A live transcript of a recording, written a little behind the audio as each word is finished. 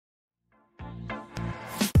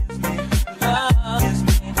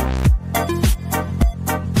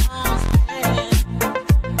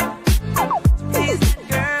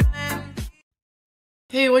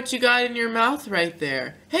what you got in your mouth right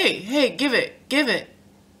there. Hey, hey, give it, give it,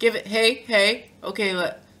 give it. Hey, hey. Okay,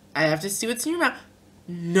 I have to see what's in your mouth.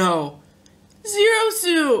 No. Zero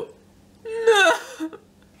Suit! No!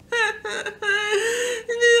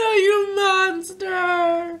 No, you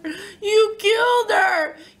monster! You killed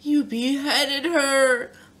her! You beheaded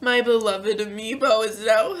her! My beloved amiibo is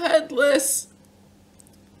now headless.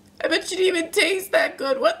 I bet she didn't even taste that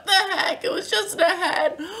good. What the heck? It was just a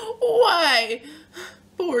head. Why?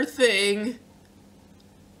 Poor thing.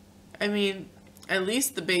 I mean, at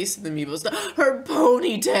least the base of the amiibo's not her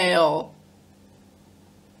ponytail.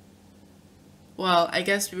 Well, I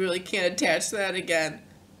guess we really can't attach that again.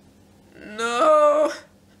 No.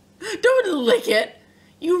 Don't lick it.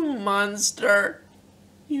 You monster.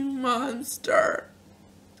 You monster.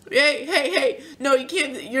 Hey, hey, hey. No, you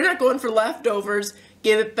can't. You're not going for leftovers.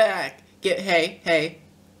 Give it back. Hey, hey.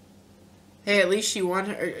 Hey, at least she won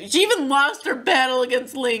her. She even lost her battle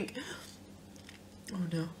against Link. Oh,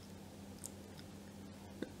 no.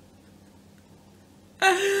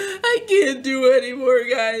 I can't do it anymore,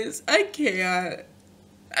 guys. I can't.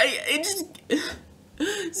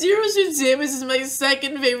 Zero Suit Samus is my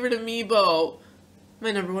second favorite amiibo.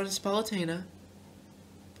 My number one is Palutena.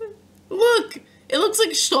 Look! It looks like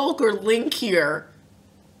Shulk or Link here.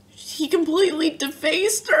 He completely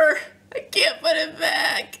defaced her. I can't put it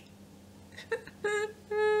back.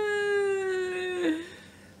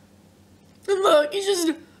 And look, he's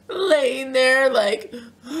just laying there like...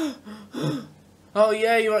 Oh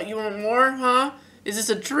yeah, you want more, huh? Is this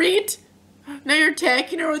a treat? Now you're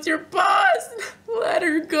attacking her with your paws. Let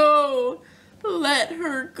her go. Let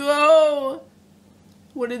her go.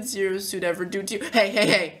 What did Zero Suit ever do to you? Hey, hey,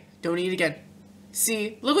 hey. Don't eat again.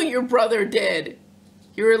 See, look what your brother did.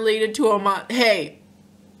 You're related to a Hey.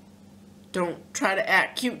 Don't try to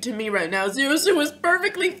act cute to me right now. Zero Suit was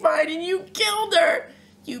perfectly fine and you killed her.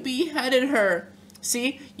 You beheaded her.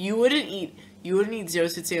 See, you wouldn't eat Zero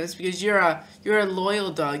Suit Samus because you're a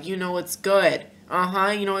loyal dog. You know what's good.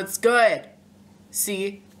 You know what's good.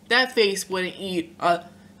 See, that face wouldn't eat a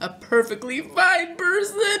perfectly fine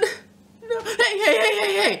person. No, hey, hey, hey,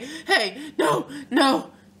 hey, hey, hey, no,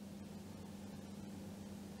 no.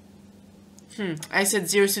 I said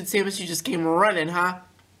Zero Suit Samus, you just came running, huh?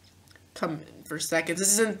 Come in for seconds.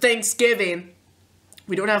 This isn't Thanksgiving.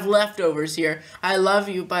 We don't have leftovers here. I love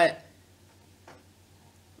you, but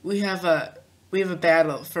we have a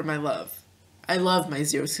battle for my love. I love my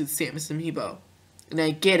Zero Suit Samus amiibo. And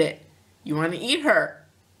I get it. You want to eat her.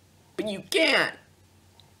 But you can't.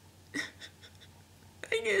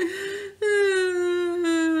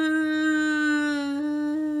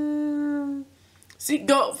 See,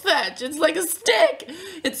 go fetch. It's like a stick.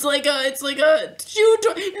 It's like a chew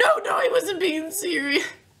toy. No, I wasn't being serious.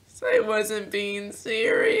 I wasn't being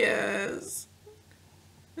serious.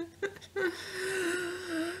 You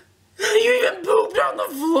even pooped on the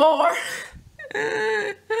floor.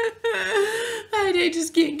 My day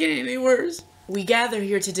just can't get any worse. We gather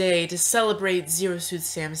here today to celebrate Zero Suit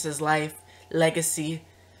Samus's life, legacy,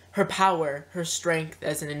 her power, her strength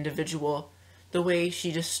as an individual, the way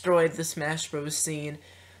she destroyed the Smash Bros. Scene,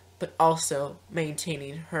 but also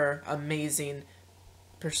maintaining her amazing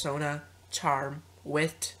persona, charm,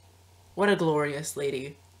 wit. What a glorious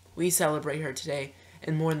lady. We celebrate her today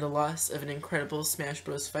and mourn the loss of an incredible Smash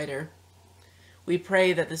Bros. Fighter. We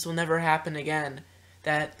pray that this will never happen again,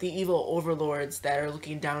 that the evil overlords that are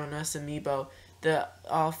looking down on us amiibo, the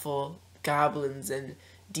awful goblins and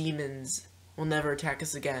demons, will never attack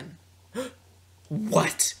us again.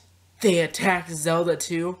 What? They attacked Zelda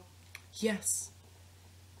too? Yes.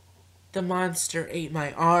 The monster ate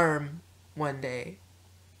my arm one day.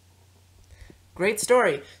 Great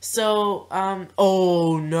story. So,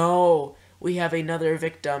 oh no. We have another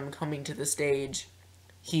victim coming to the stage.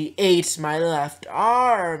 He ate my left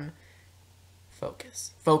arm.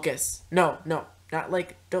 Focus. Focus. No. Not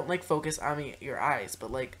like, don't like focus on me, your eyes,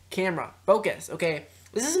 but like camera. Focus, okay?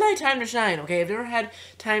 This is my time to shine, okay? I've never had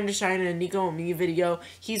time to shine in a Nico and me video.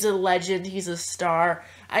 He's a legend. He's a star.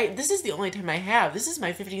 This is the only time I have. This is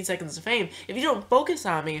my 15 seconds of fame. If you don't focus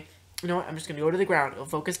on me, you know what? I'm just going to go to the ground. I'll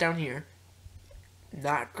focus down here.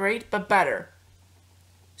 Not great, but better.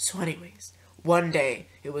 So anyways, one day,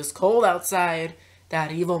 it was cold outside.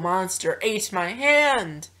 That evil monster ate my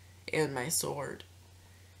hand and my sword.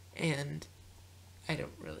 And I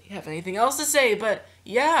don't really have anything else to say, but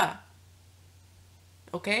yeah.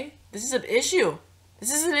 Okay? This is an issue.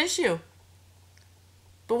 This is an issue.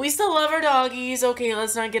 But we still love our doggies. Okay,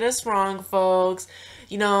 let's not get us wrong, folks.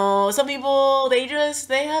 You know, some people, they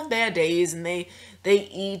have bad days and they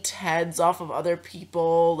eat heads off of other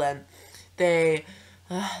people and they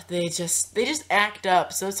they just act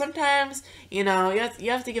up. So sometimes, you know,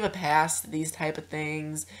 you have to give a pass to these type of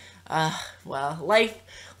things. Well, life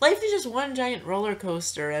is just one giant roller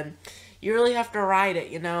coaster, and you really have to ride it,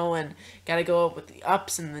 you know, and gotta go up with the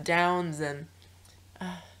ups and the downs, and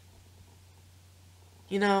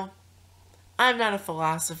you know, I'm not a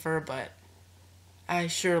philosopher, but I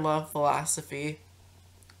sure love philosophy.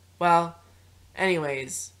 Well,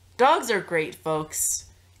 anyways, dogs are great, folks.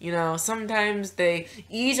 You know, sometimes they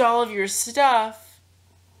eat all of your stuff,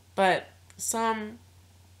 but sometimes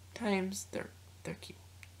they're cute.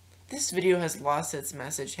 This video has lost its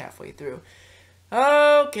message halfway through.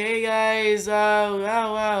 Okay, guys. Oh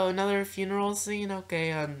wow, another funeral scene.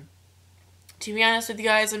 Okay, to be honest with you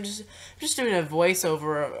guys, I'm just doing a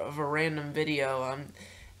voiceover of a random video.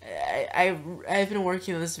 I've been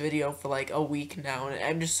working on this video for like a week now, and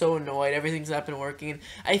I'm just so annoyed. Everything's not been working.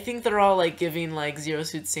 I think they're all like giving like Zero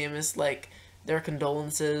Suit Samus like their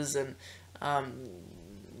condolences, and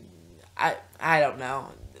I don't know.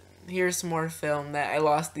 Here's some more film that I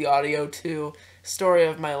lost the audio to. Story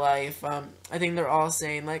of my life. I think they're all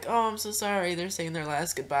saying like, "Oh, I'm so sorry." They're saying their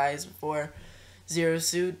last goodbyes before Zero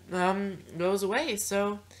Suit goes away.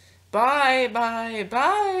 So, bye, bye,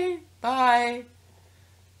 bye, bye.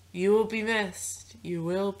 You will be missed. You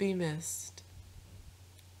will be missed.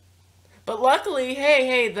 But luckily,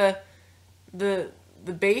 hey, the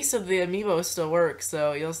base of the amiibo still works,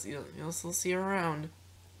 so you'll still see her around.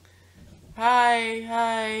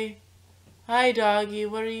 Hi, doggy.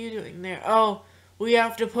 What are you doing there? Oh, we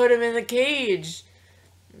have to put him in the cage.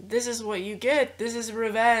 This is what you get. This is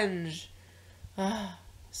revenge.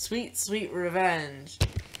 Sweet, sweet revenge.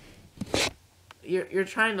 You're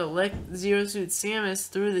trying to lick Zero Suit Samus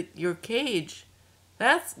through your cage.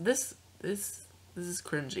 This is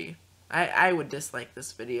cringy. I would dislike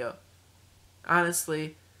this video.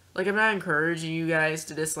 Honestly, like, I'm not encouraging you guys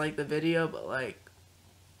to dislike the video, but like,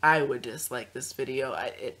 I would dislike this video.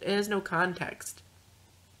 It has no context.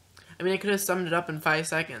 I mean, I could have summed it up in 5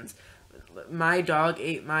 seconds. My dog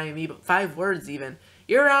ate my amiibo. 5 words even.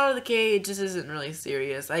 You're out of the cage. This isn't really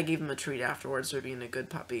serious. I gave him a treat afterwards for being a good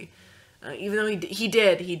puppy. Even though he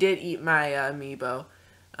did eat my amiibo.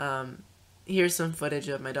 Here's some footage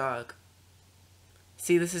of my dog.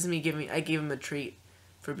 See, this is me I gave him a treat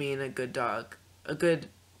for being a good dog. A good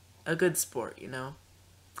sport, you know?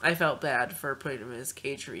 I felt bad for putting him in his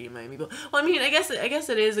cage for eating my amiibo. Well, I mean, I guess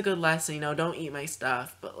it is a good lesson, you know, don't eat my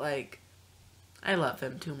stuff, but like, I love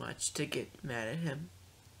him too much to get mad at him.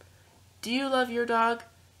 Do you love your dog?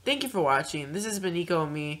 Thank you for watching. This has been Nico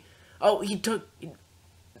and me. Oh,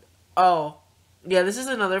 oh, yeah, this is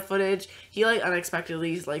another footage. He, like,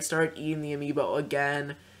 unexpectedly, like, started eating the amiibo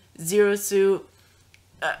again. Zero Suit.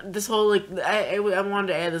 This whole, like, I wanted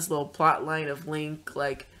to add this little plot line of Link,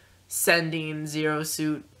 like, sending Zero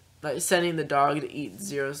Suit, like, sending the dog to eat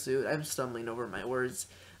Zero Suit. I'm stumbling over my words.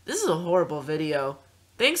 This is a horrible video.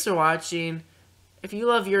 Thanks for watching. If you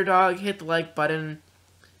love your dog, hit the like button.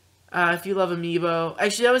 If you love amiibo.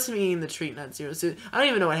 Actually, that was him eating the treat, not Zero Suit. I don't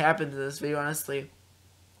even know what happened to this video, honestly.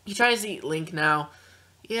 He tries to eat Link now.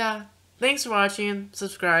 Yeah. Thanks for watching.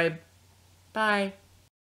 Subscribe. Bye.